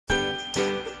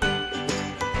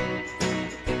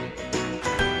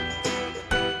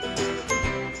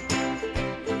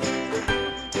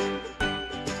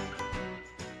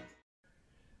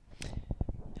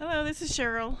Hello, this is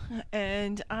Cheryl,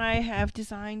 and I have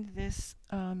designed this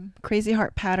crazy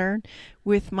heart pattern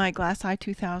with my Glass Eye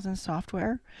 2000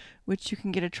 software, which you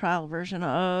can get a trial version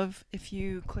of if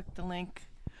you click the link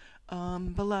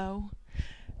below.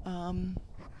 I'm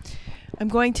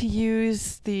going to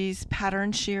use these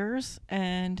pattern shears,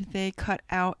 and they cut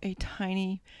out a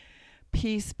tiny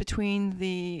piece between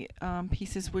the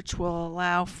pieces, which will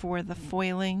allow for the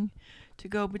foiling to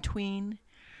go between.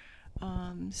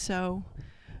 So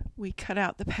we cut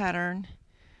out the pattern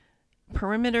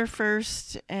perimeter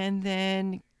first and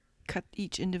then cut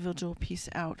each individual piece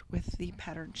out with the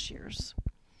pattern shears.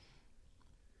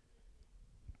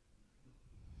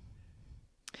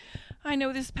 I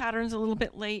know this pattern's a little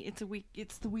bit late.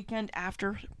 It's the weekend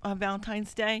after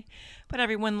Valentine's Day, but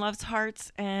everyone loves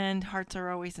hearts, and hearts are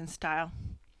always in style.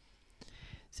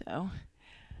 So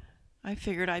I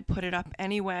figured I'd put it up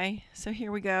anyway. So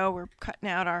here we go. We're cutting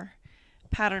out our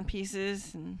pattern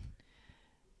pieces and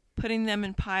putting them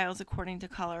in piles according to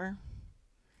color.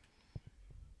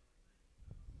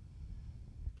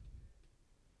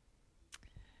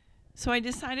 So I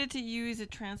decided to use a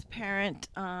transparent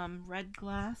red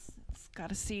glass. It's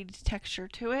got a seed texture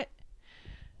to it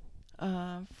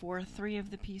for 3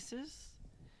 of the pieces.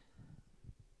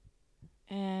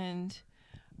 And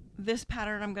this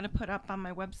pattern I'm going to put up on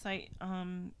my website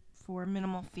for a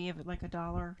minimal fee of like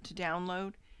 $1 to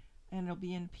download, and it'll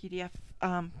be in PDF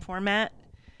format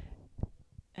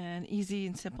and easy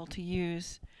and simple to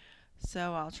use.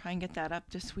 So I'll try and get that up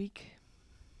this week.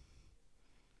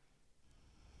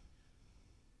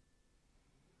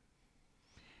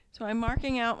 So I'm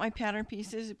marking out my pattern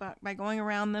pieces by going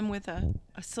around them with a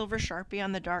silver Sharpie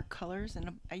on the dark colors,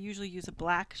 and I usually use a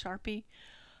black Sharpie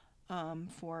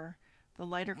for the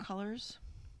lighter colors.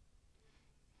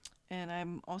 And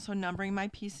I'm also numbering my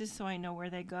pieces so I know where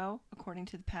they go according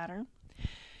to the pattern.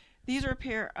 These are a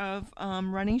pair of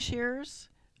running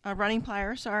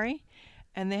pliers,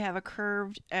 and they have a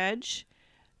curved edge,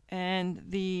 and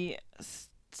the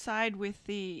side with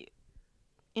the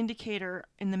indicator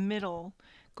in the middle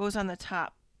goes on the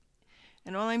top.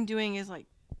 And all I'm doing is like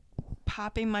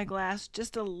popping my glass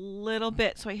just a little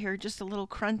bit so I hear just a little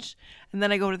crunch, and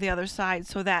then I go to the other side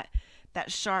so that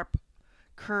sharp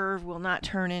curve will not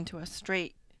turn into a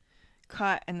straight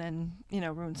cut and then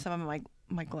ruin some of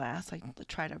my glass. I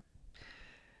try to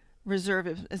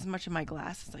reserve as much of my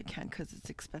glass as I can because it's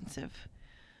expensive.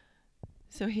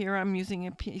 So here I'm using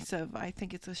a piece of, I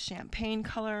think it's a champagne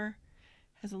color,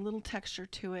 has a little texture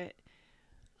to it.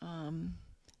 And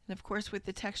of course with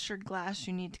the textured glass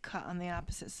you need to cut on the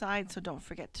opposite side, so don't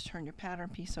forget to turn your pattern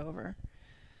piece over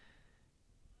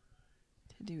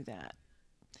to do that.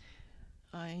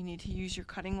 You need to use your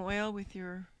cutting oil with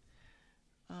your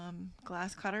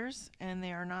glass cutters, and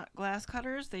they are not glass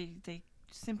cutters, they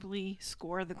simply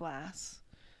score the glass.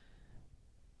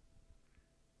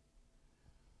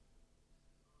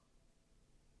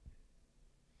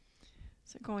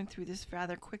 So going through this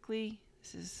rather quickly.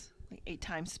 This is like 8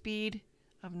 times speed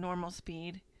of normal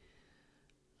speed.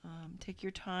 Take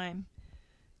your time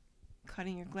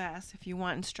cutting your glass. If you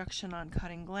want instruction on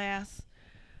cutting glass,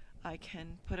 I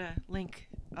can put a link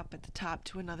up at the top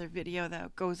to another video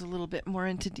that goes a little bit more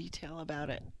into detail about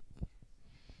it.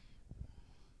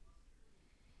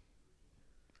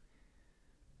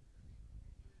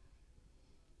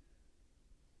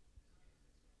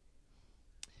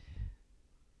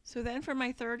 So then for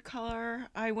my third color,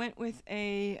 I went with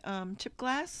a chip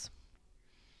glass,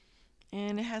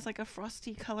 and it has like a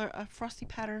frosty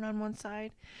pattern on one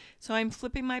side. So I'm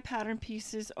flipping my pattern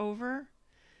pieces over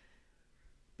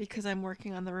because I'm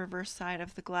working on the reverse side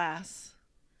of the glass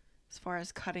as far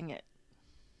as cutting it.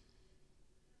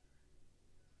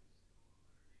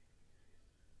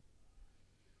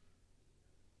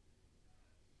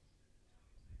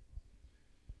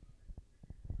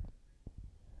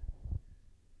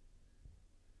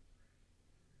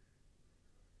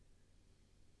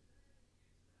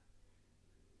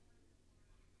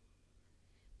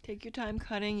 Take your time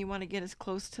cutting. You want to get as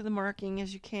close to the marking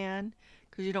as you can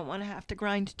because you don't want to have to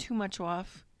grind too much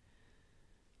off.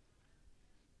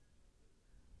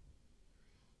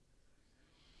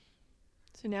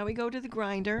 So now we go to the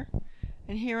grinder,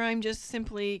 and here I'm just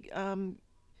simply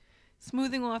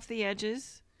smoothing off the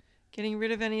edges, getting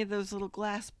rid of any of those little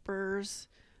glass burrs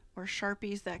or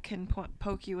Sharpies that can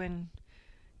poke you and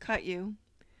cut you.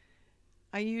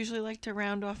 I usually like to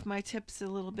round off my tips a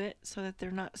little bit so that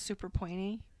they're not super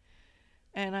pointy.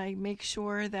 And I make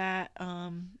sure that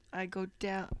I go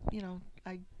down,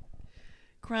 I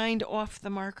grind off the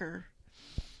marker.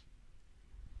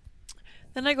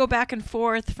 Then I go back and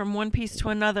forth from one piece to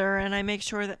another, and I make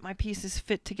sure that my pieces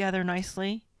fit together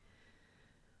nicely.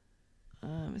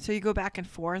 So you go back and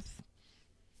forth,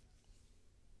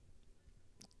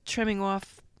 trimming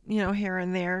off, here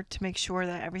and there to make sure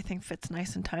that everything fits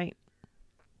nice and tight.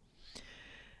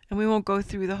 And we won't go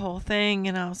through the whole thing,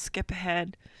 and I'll skip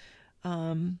ahead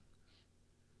after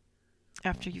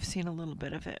you've seen a little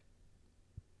bit of it.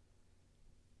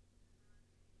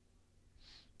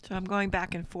 So I'm going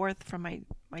back and forth from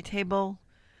my table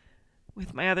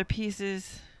with my other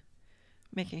pieces,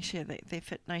 making sure that they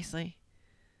fit nicely.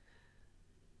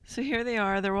 So here they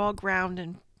are. They're all ground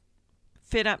and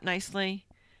fit up nicely.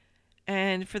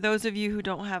 And for those of you who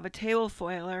don't have a table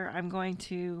foiler, I'm going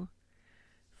to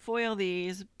foil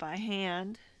these by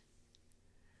hand.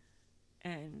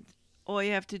 And all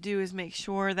you have to do is make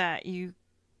sure that you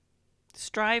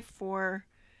strive for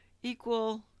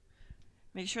equal,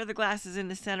 make sure the glass is in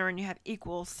the center and you have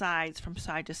equal sides from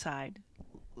side to side.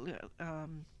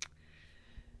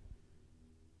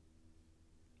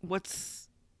 What's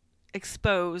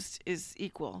exposed is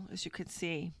equal, as you could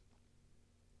see,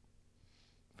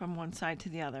 from one side to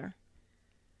the other.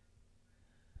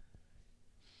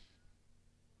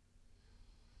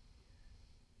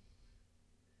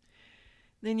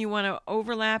 Then you want to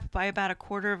overlap by about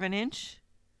 1/4 inch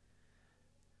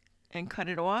and cut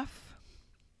it off.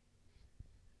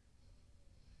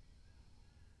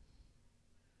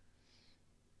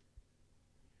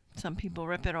 Some people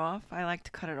rip it off. I like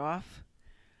to cut it off.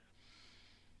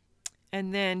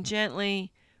 And then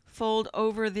gently fold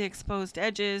over the exposed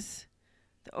edges,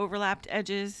 the overlapped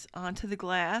edges, onto the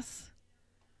glass.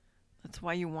 That's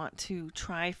why you want to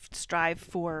strive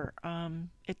for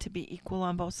it to be equal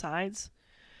on both sides.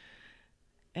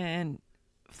 And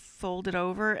fold it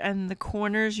over, and the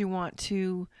corners you want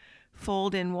to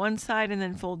fold in one side and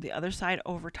then fold the other side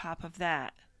over top of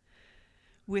that,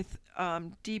 with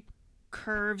deep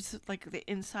curves, like the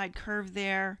inside curve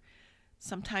there.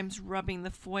 Sometimes rubbing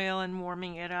the foil and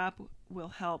warming it up will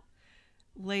help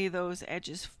lay those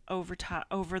edges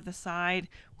over the side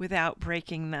without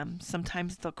breaking them.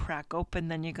 Sometimes they'll crack open,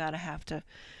 then you have to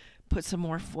put some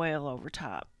more foil over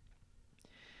top.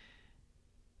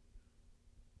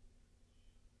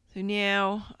 So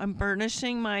now I'm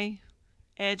burnishing my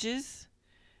edges,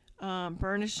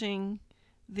 burnishing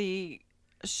the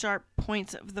sharp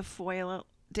points of the foil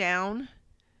down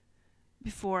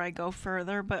before I go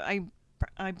further, but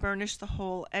I burnish the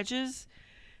whole edges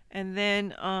and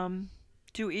then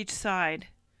do each side,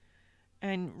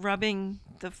 and rubbing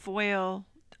the foil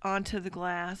onto the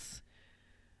glass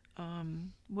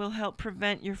will help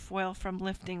prevent your foil from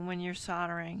lifting when you're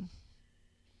soldering.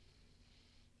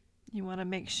 You want to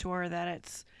make sure that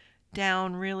it's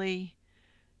down really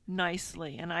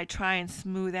nicely, and I try and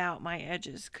smooth out my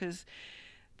edges because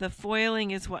the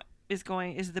foiling is what is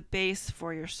the base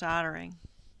for your soldering.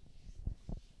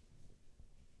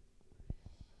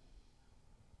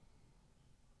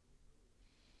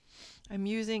 I'm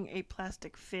using a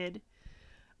plastic fid,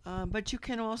 but you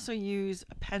can also use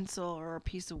a pencil or a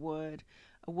piece of wood,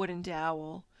 a wooden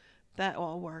dowel. That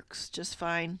all works just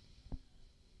fine.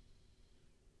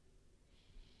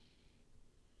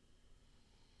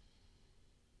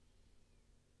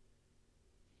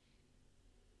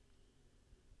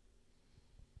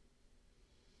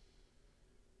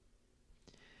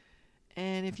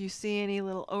 And if you see any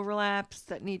little overlaps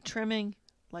that need trimming,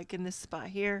 like in this spot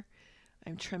here,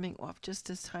 I'm trimming off just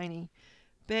a tiny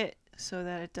bit so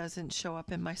that it doesn't show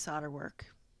up in my solder work.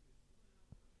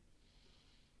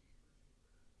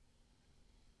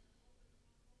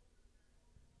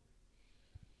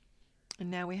 And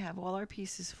now we have all our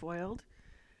pieces foiled,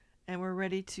 and we're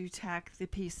ready to tack the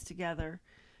piece together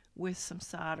with some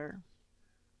solder.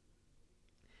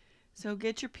 So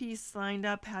get your piece lined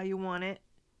up how you want it.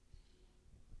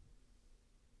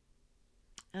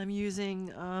 I'm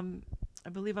using, I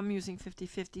believe I'm using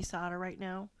 50-50 solder right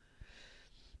now,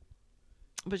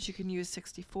 but you can use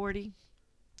 60-40.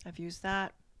 I've used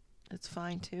that. It's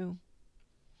fine too.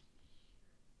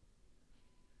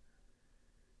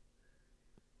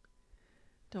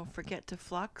 Don't forget to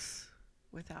flux.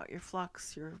 Without your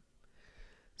flux, your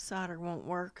solder won't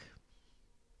work.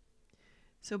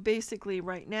 So basically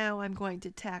right now I'm going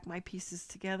to tack my pieces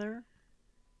together.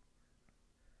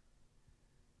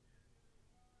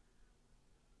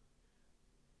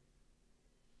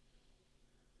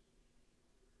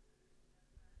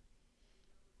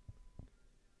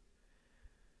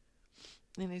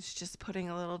 And it's just putting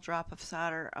a little drop of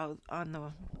solder out on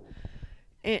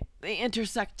the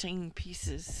intersecting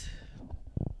pieces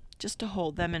just to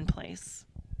hold them in place.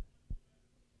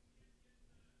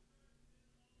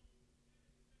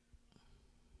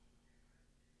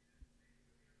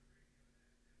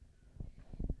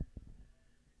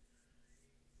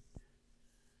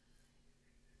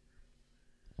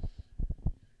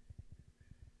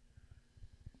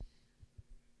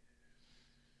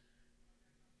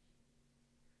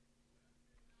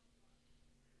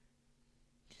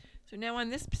 So now on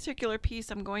this particular piece,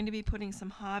 I'm going to be putting some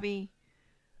hobby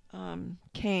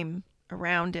cane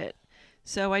around it.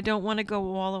 So I don't want to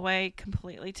go all the way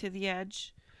completely to the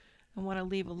edge. I want to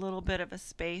leave a little bit of a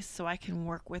space so I can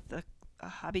work with a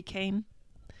hobby cane.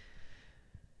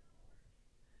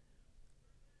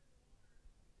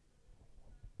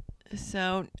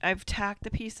 So I've tacked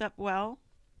the piece up well,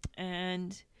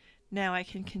 and now I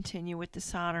can continue with the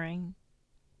soldering.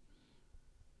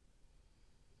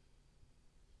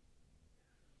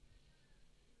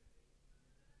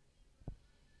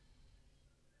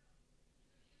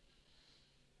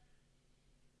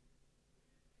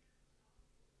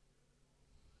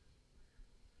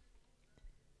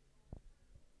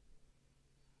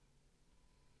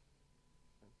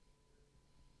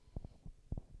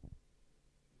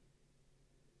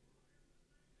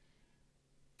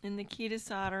 And the key to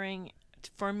soldering,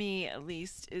 for me at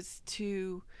least, is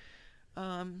to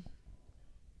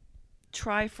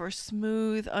try for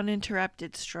smooth,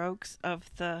 uninterrupted strokes of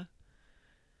the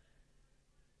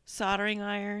soldering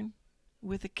iron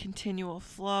with a continual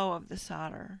flow of the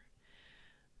solder.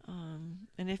 And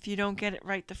if you don't get it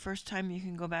right the first time, you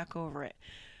can go back over it.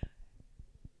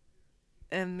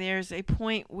 And there's a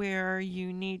point where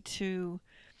you need to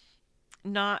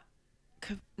not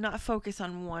focus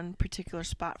on one particular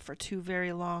spot for too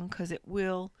very long, because it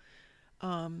will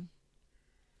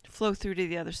flow through to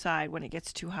the other side when it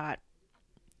gets too hot.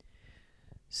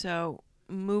 So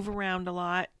move around a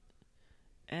lot,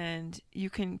 and you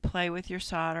can play with your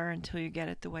solder until you get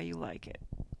it the way you like it.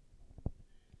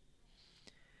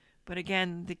 But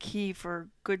again, the key for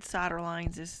good solder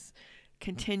lines is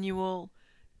continual,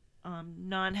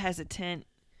 non-hesitant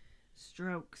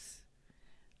strokes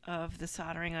of the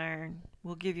soldering iron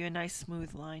will give you a nice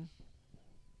smooth line.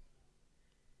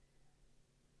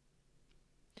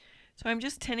 So I'm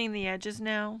just tinning the edges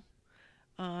now,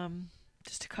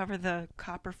 just to cover the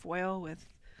copper foil with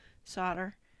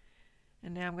solder.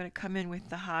 And now I'm going to come in with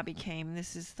the hobby cane.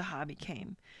 This is the hobby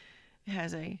cane. It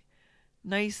has a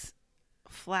nice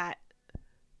flat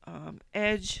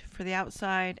edge for the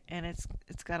outside, and it's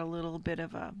got a little bit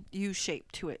of a U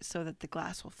shape to it so that the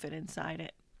glass will fit inside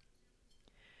it.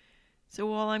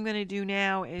 So all I'm going to do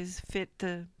now is fit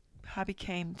the hobby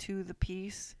cane to the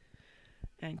piece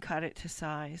and cut it to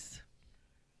size.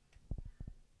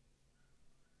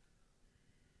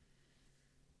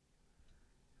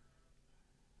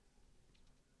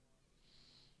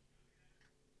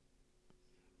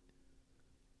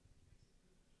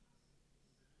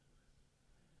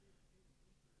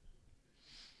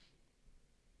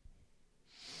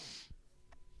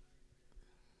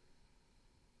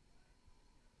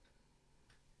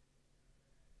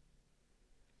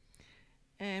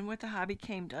 And what the hobby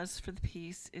cane does for the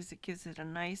piece is it gives it a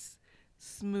nice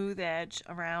smooth edge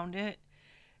around it.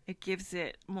 It gives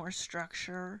it more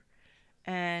structure,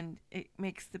 and it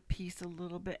makes the piece a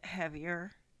little bit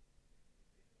heavier.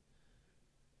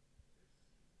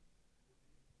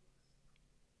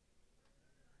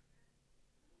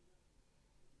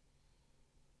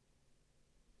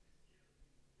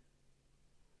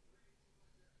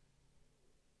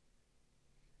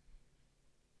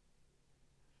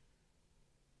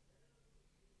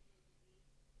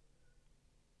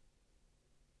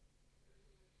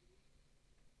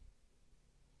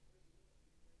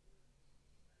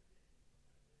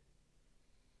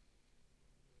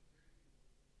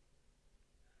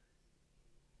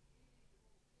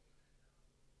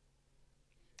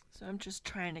 So I'm just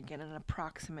trying to get an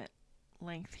approximate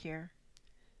length here.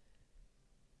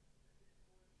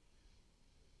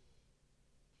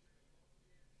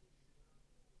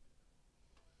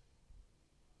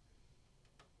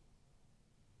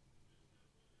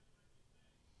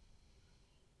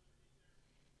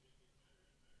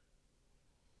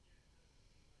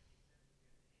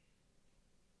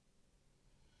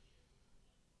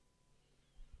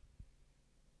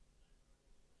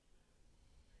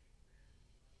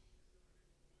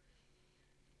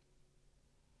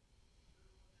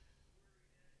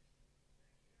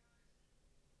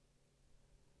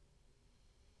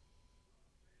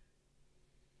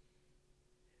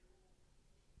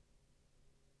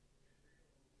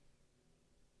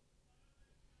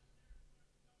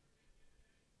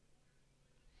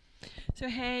 So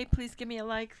hey, please give me a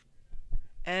like,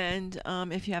 and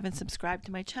if you haven't subscribed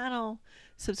to my channel,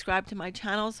 subscribe to my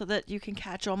channel so that you can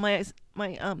catch all my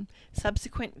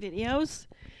subsequent videos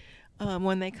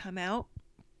when they come out.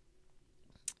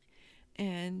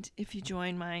 And if you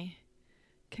join my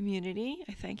community,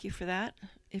 I thank you for that.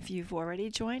 If you've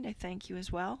already joined, I thank you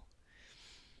as well.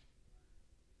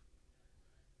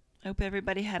 I hope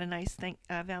everybody had a nice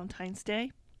Valentine's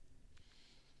Day.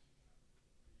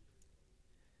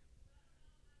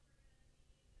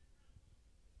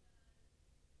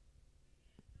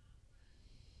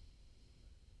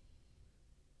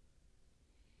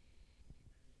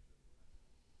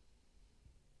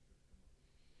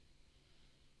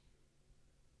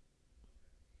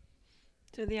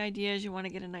 So the idea is you want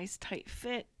to get a nice tight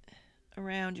fit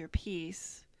around your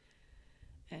piece.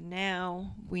 And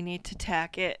now we need to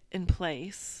tack it in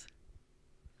place.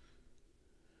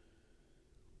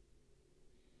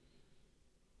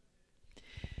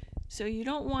 So you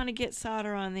don't want to get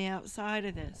solder on the outside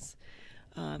of this.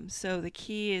 So the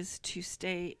key is to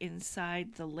stay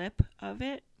inside the lip of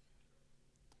it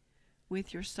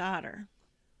with your solder.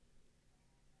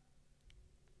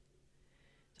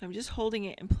 So I'm just holding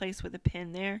it in place with a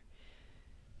pin there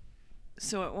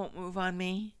so it won't move on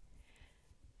me.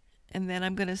 And then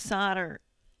I'm going to solder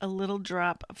a little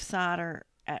drop of solder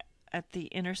at the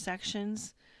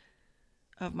intersections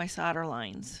of my solder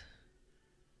lines.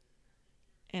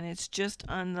 And it's just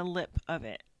on the lip of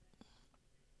it.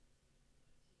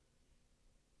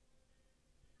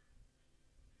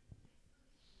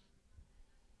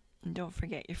 And don't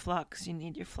forget your flux. You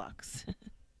need your flux.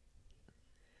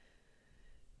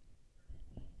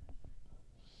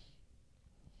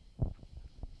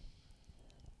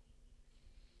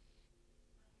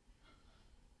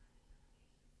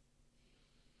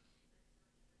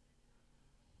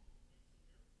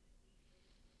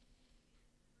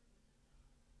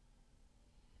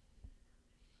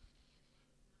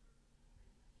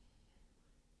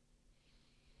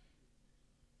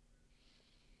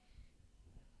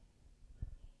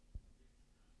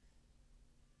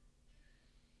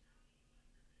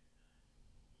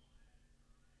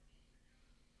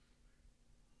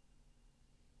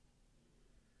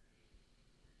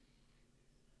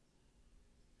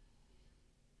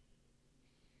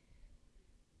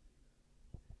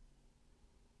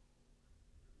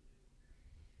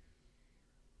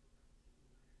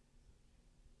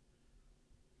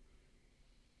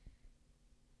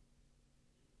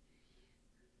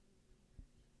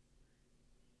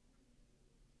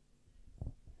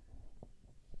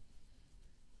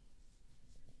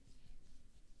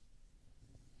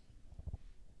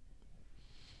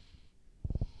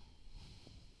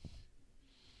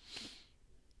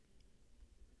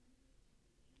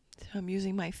 So I'm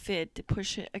using my fid to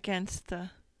push it against the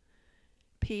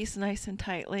piece nice and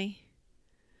tightly,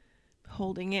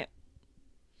 holding it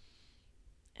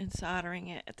and soldering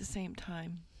it at the same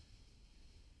time.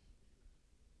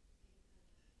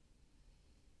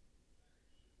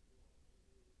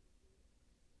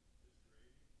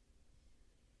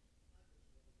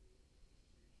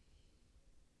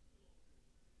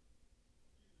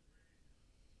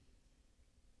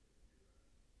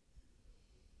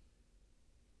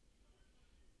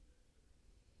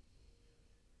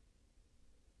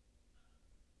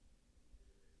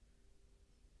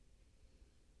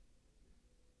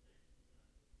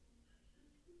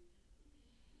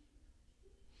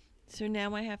 So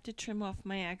now I have to trim off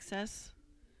my excess,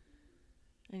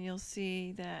 and you'll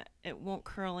see that it won't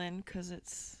curl in because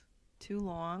it's too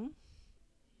long,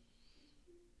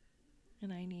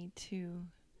 and I need to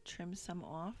trim some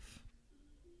off.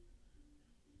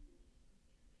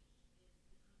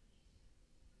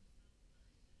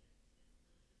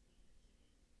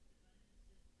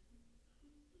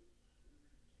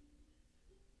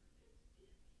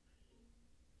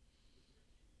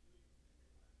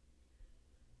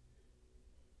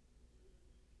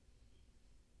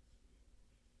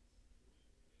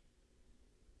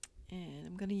 And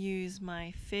I'm going to use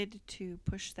my fid to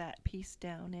push that piece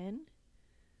down in.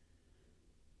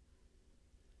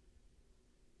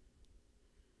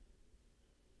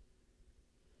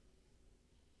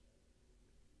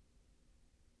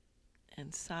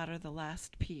 And solder the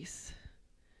last piece.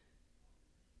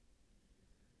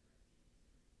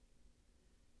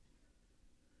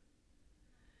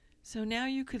 So now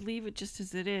you could leave it just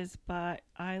as it is, but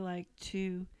I like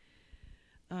to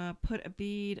put a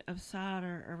bead of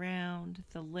solder around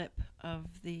the lip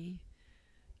of the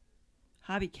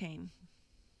hobby cane.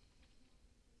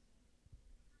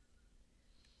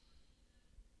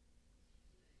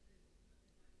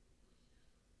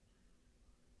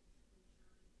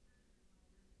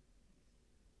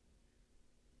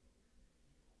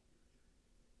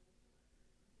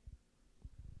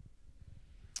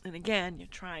 And again, you're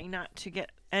trying not to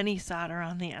get any solder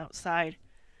on the outside,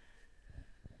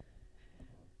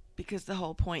 because the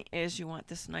whole point is you want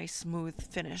this nice smooth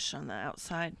finish on the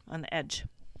outside, on the edge.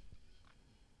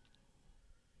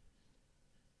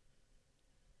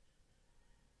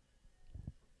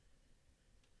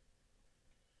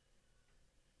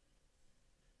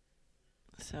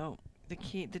 So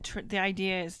the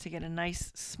idea is to get a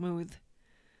nice smooth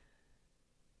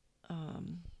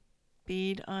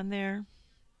bead on there,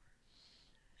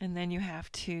 and then you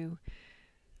have to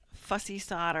fussy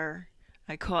solder.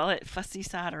 I call it fussy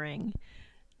soldering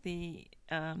the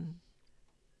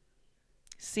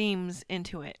seams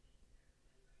into it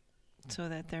so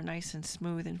that they're nice and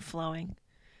smooth and flowing.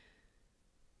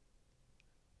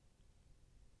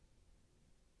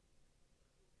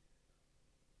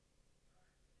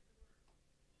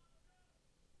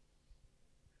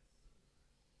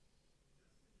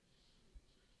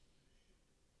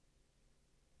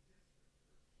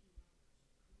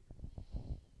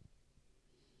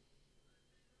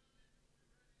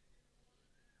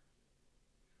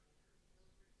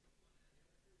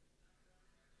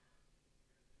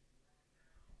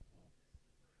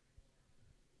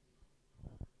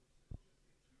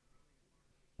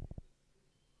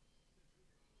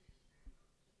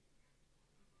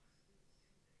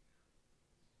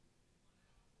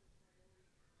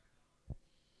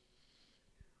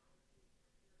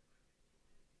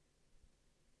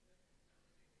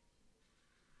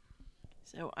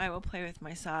 So I will play with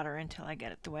my solder until I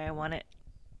get it the way I want it.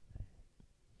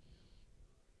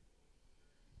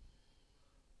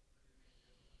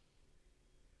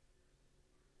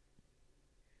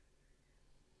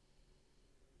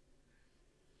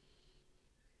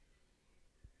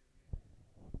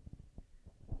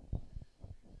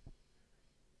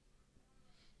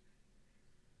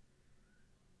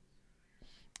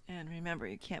 And remember,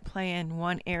 you can't play in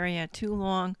one area too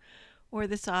long or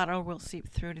the solder will seep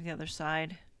through to the other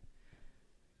side.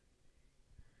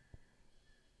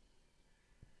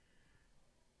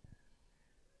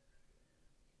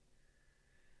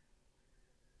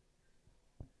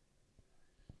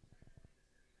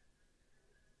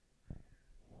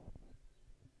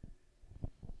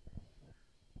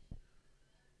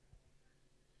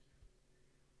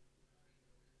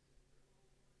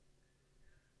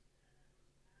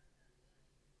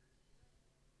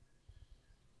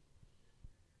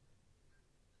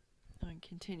 And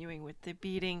continuing with the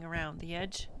beading around the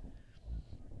edge.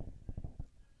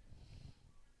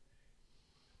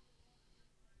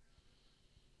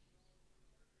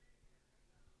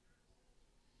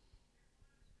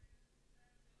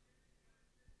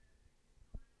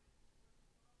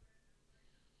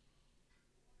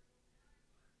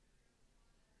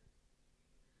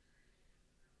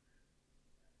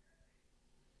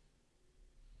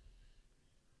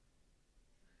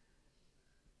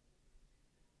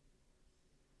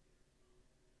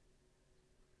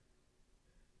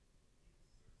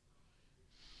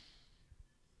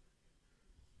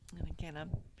 And again,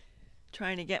 I'm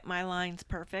trying to get my lines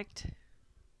perfect.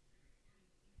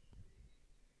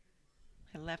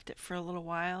 I left it for a little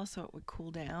while so it would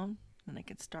cool down and I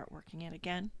could start working it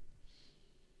again.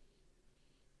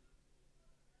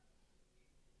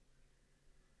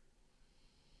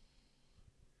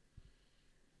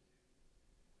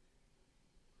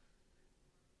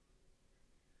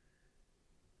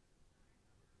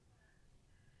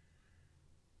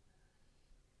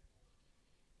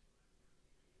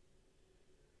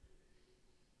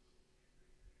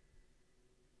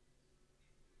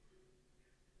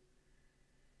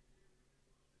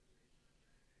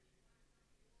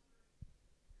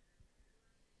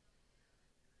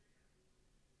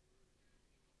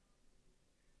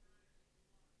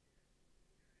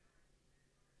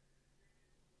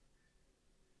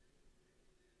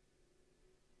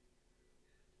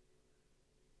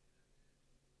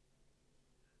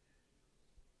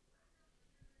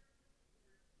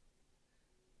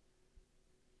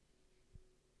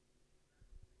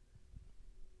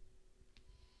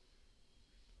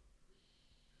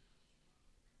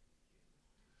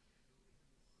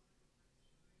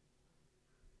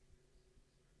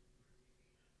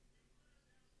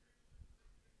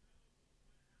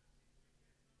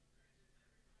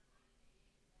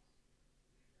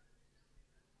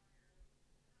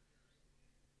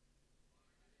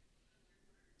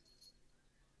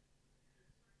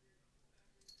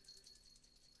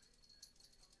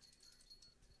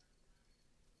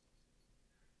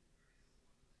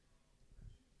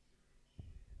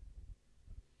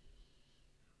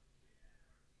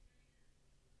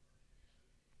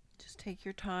 Just take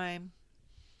your time.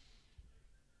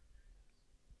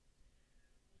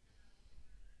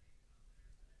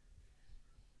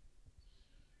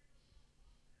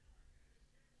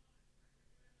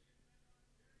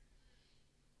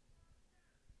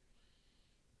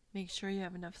 Make sure you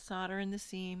have enough solder in the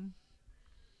seam.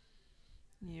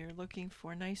 You're looking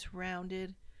for nice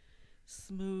rounded,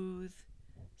 smooth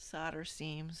solder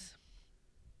seams.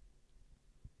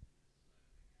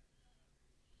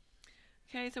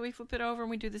 Okay, so we flip it over and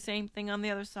we do the same thing on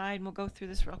the other side, and we'll go through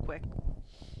this real quick.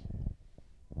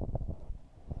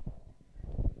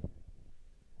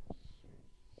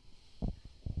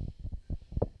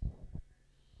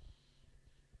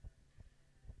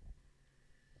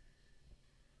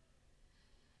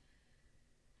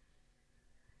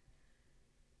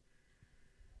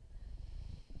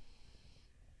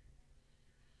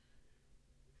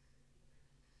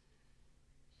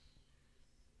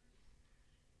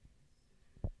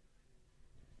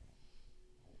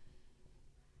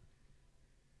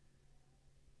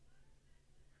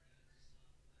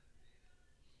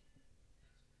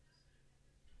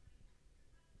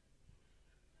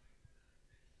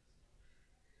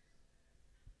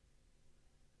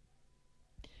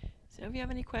 So if you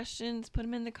have any questions, put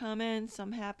them in the comments.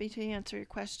 I'm happy to answer your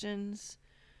questions.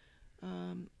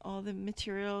 All the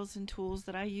materials and tools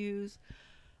that I use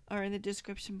are in the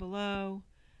description below,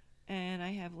 and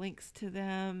I have links to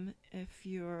them if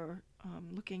you're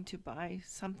looking to buy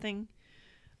something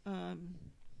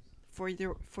for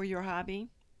your hobby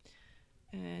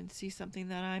and see something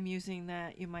that I'm using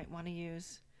that you might want to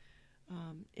use.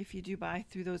 If you do buy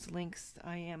through those links,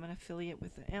 I am an affiliate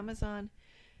with Amazon,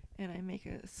 and I make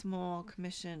a small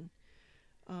commission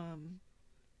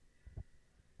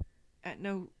at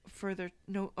no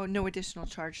additional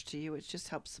charge to you. It just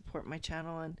helps support my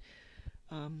channel, and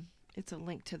it's a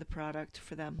link to the product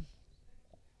for them.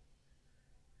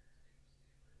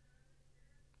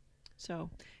 So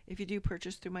if you do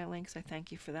purchase through my links, I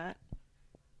thank you for that.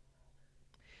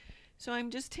 So I'm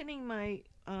just tinning my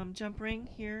jump ring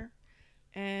here,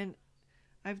 and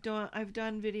I've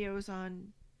done videos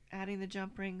on adding the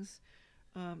jump rings,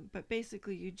 but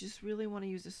basically you just really want to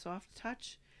use a soft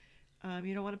touch.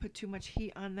 You don't want to put too much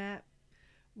heat on that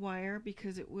wire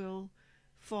because it will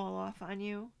fall off on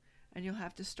you and you'll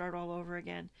have to start all over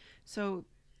again. So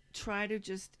try to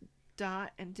just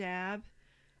dot and dab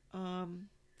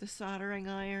the soldering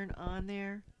iron on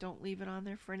there. Don't leave it on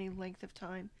there for any length of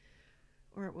time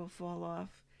or it will fall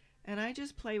off. And I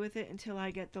just play with it until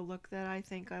I get the look that I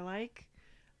think I like.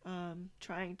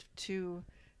 Trying to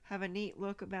have a neat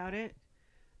look about it,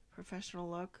 professional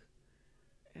look,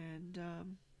 and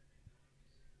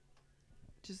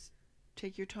just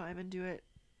take your time and do it.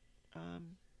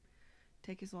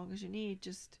 Take as long as you need.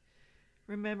 Just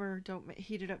remember, don't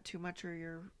heat it up too much or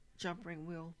your jump ring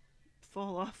will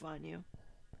fall off on you,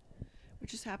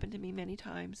 which has happened to me many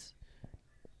times.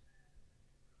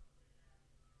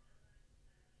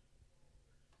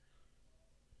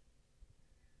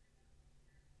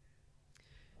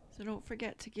 So don't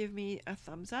forget to give me a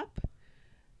thumbs up.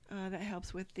 That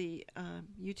helps with the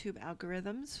YouTube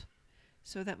algorithms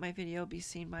so that my video will be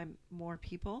seen by more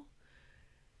people.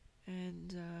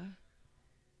 And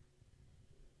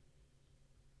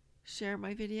share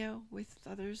my video with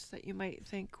others that you might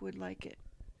think would like it.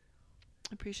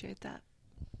 Appreciate that.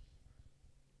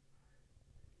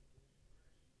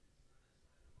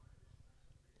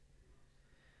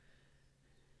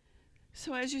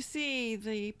 So as you see,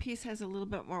 the piece has a little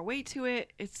bit more weight to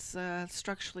it. It's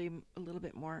structurally a little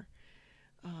bit more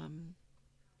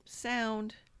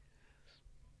sound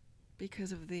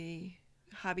because of the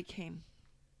hobby cane.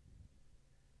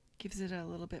 Gives it a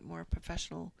little bit more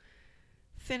professional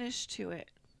finish to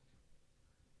it.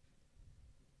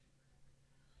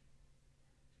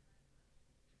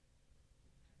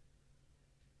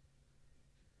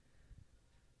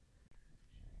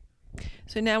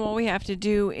 So now all we have to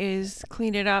do is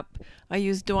clean it up. I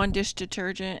use Dawn dish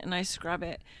detergent and I scrub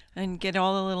it and get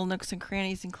all the little nooks and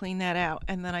crannies and clean that out,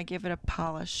 and then I give it a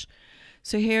polish.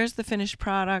 So here's the finished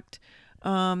product.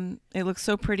 It looks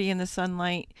so pretty in the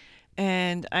sunlight,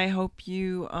 and I hope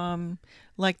you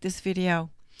like this video.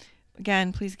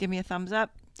 Again, please give me a thumbs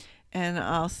up, and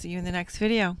I'll see you in the next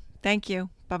video. Thank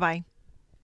you. Bye-bye.